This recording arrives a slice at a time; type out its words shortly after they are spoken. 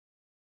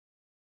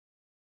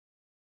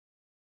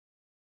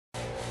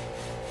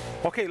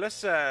Okay,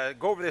 let's go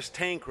over this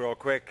tank real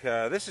quick.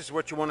 This is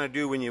what you want to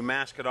do when you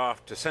mask it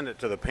off to send it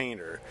to the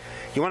painter.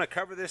 You want to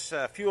cover this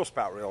fuel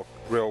spout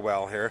real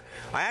well here.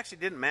 I actually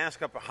didn't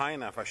mask up high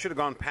enough. I should have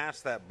gone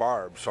past that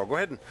barb. So go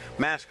ahead and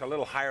mask a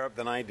little higher up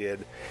than I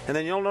did. And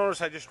then you'll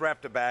notice I just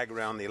wrapped a bag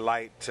around the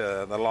light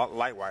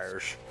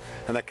wires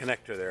and the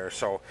connector there.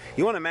 So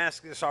you want to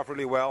mask this off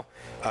really well.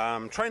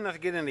 Try not to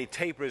get any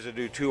tape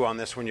residue too on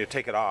this when you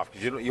take it off,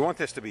 because you want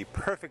this to be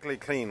perfectly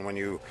clean when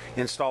you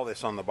install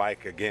this on the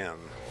bike again.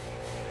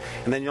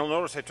 And then you'll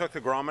notice I took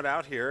the grommet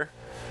out here,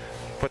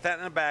 put that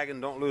in a bag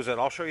and don't lose it.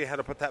 I'll show you how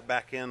to put that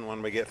back in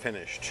when we get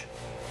finished.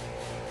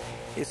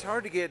 It's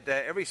hard to get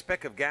every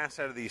speck of gas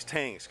out of these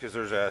tanks because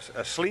there's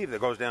a sleeve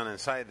that goes down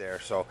inside there.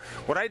 So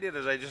what I did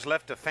is I just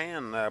left a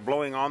fan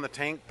blowing on the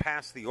tank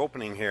past the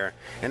opening here,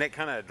 and it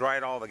kind of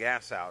dried all the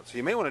gas out. So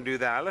you may want to do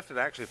that. I left it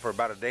actually for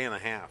about a day and a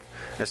half.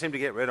 I seemed to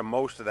get rid of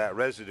most of that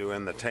residue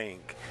in the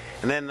tank.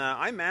 And then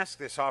I mask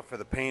this off for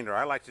the painter.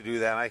 I like to do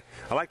that. I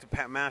like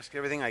to mask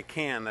everything I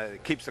can.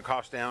 It keeps the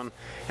cost down,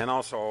 and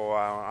also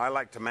I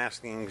like to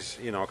mask things,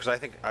 you know, because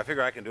I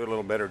figure I can do a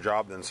little better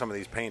job than some of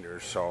these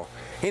painters. So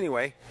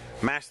anyway,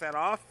 mask that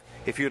off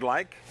if you'd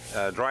like,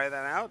 dry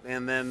that out,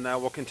 and then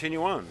we'll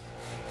continue on.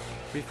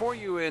 Before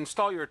you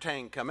install your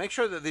tank, make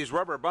sure that these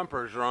rubber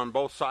bumpers are on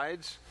both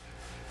sides.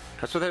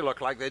 That's what they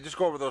look like. They just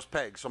go over those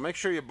pegs. So make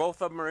sure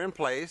both of them are in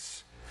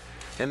place,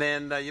 and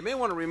then you may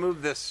want to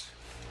remove this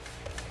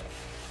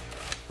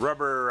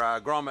rubber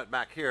grommet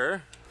back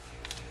here.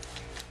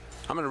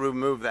 I'm going to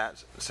remove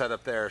that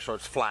setup there so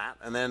it's flat,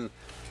 and then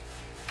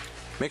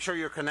make sure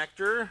your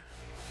connector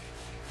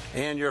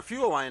and your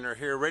fuel line are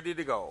here ready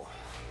to go.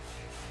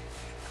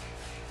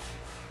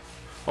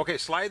 Okay,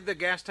 slide the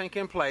gas tank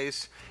in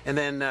place, and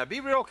then be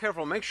real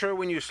careful. Make sure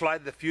when you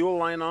slide the fuel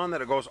line on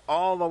that it goes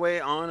all the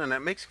way on, and it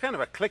makes kind of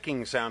a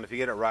clicking sound if you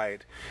get it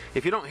right.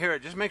 If you don't hear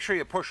it, just make sure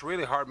you push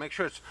really hard. Make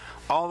sure it's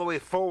all the way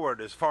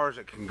forward as far as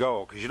it can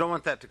go, because you don't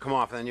want that to come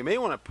off. And then you may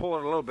want to pull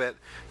it a little bit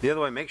the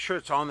other way. Make sure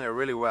it's on there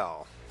really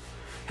well.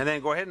 And then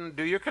go ahead and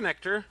do your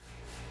connector,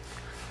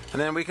 and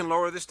then we can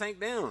lower this tank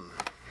down.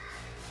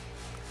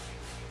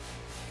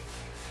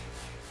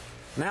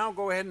 Now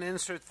go ahead and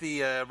insert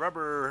the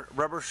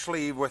rubber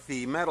sleeve with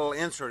the metal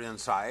insert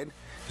inside.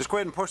 Just go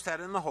ahead and push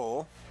that in the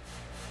hole.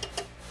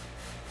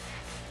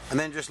 And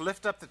then just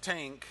lift up the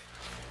tank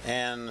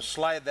and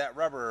slide that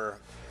rubber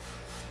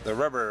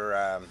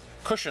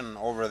cushion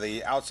over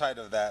the outside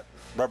of that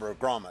rubber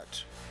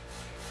grommet.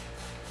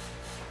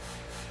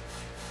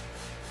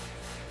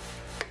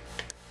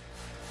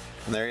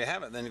 And there you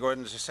have it. Then go ahead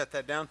and just set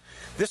that down.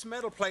 This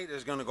metal plate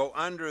is going to go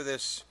under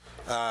this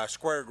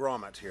square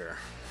grommet here.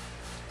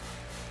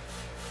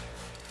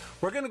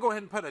 We're going to go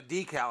ahead and put a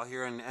decal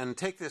here and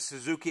take this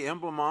Suzuki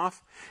emblem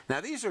off.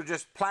 Now these are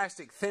just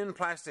thin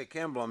plastic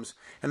emblems,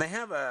 and they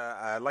have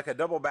like a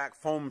double back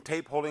foam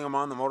tape holding them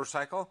on the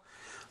motorcycle.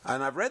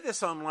 And I've read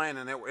this online,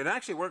 and it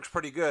actually works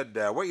pretty good.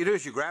 What you do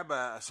is you grab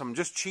some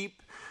just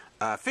cheap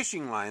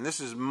fishing line. This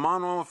is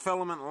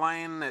monofilament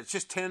line. It's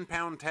just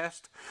 10-pound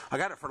test. I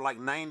got it for like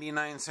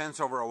 99 cents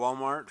over at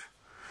Walmart.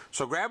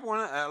 So grab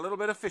a little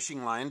bit of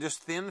fishing line, just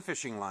thin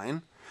fishing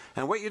line.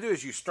 And what you do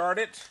is you start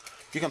it.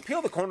 You can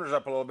peel the corners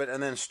up a little bit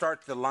and then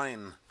start the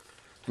line.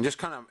 And just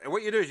kind of,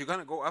 what you do is you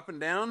kind of go up and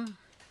down,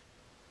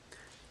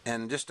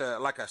 and just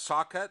like a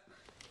saw cut.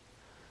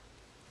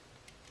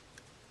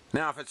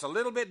 Now if it's a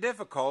little bit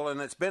difficult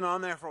and it's been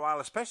on there for a while,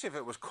 especially if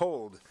it was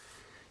cold,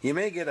 you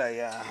may get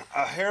a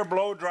hair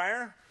blow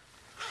dryer.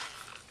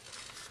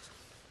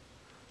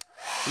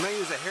 You may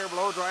use a hair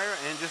blow dryer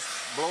and just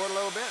blow it a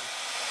little bit.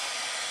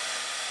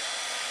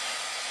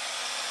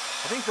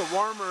 I think the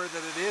warmer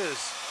that it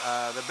is,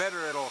 the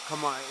better it'll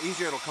come on,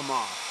 easier it'll come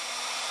off.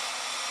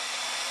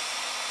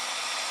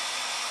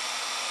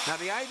 Now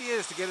the idea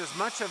is to get as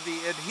much of the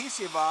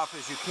adhesive off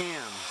as you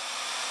can.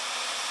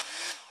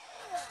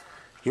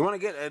 You want to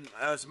get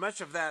as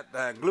much of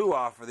that glue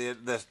off, or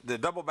the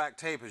double back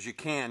tape, as you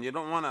can. You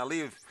don't want to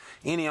leave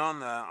any on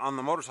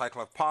the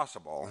motorcycle if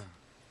possible.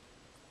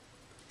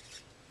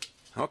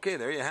 Okay,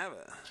 there you have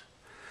it.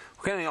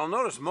 Okay, now you'll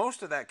notice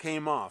most of that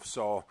came off,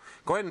 so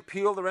go ahead and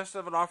peel the rest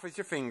of it off with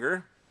your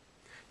finger.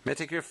 You may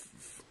take your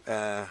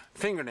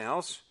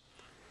fingernails,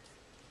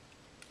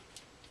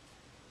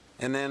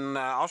 and then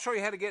I'll show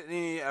you how to get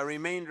a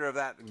remainder of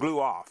that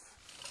glue off.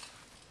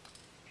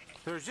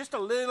 There's just a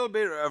little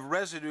bit of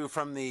residue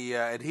from the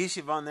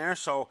adhesive on there,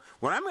 so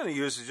what I'm going to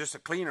use is just a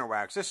cleaner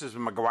wax. This is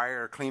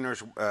Meguiar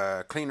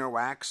cleaner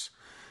wax.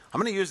 I'm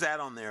going to use that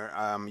on there.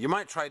 You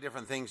might try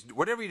different things.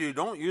 Whatever you do,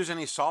 don't use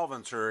any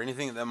solvents or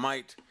anything that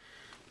might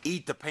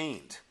eat the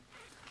paint.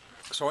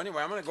 So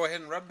anyway, I'm going to go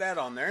ahead and rub that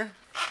on there.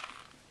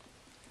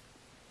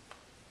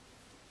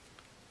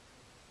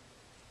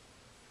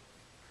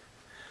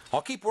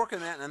 I'll keep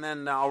working that, and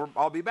then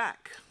I'll be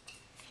back.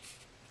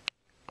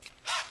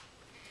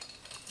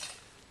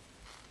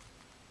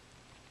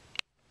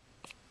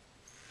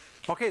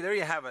 Okay, there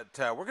you have it.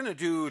 We're going to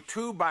do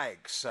two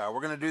bikes.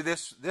 We're going to do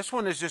this. This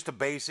one is just a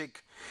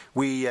basic.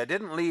 We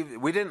didn't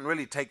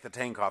really take the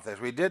tank off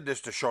this. We did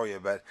just to show you,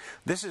 but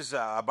this is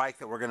a bike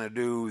that we're going to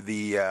do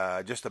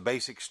the just the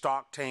basic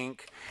stock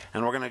tank,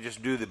 and we're going to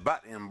just do the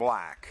butt in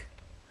black.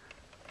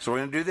 So we're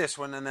going to do this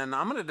one, and then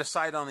I'm going to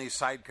decide on these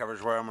side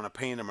covers where I'm going to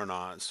paint them or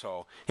not.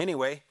 So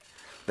anyway,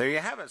 there you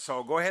have it.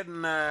 So go ahead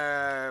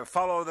and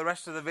follow the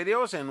rest of the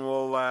videos, and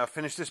we'll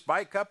finish this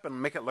bike up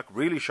and make it look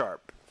really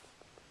sharp.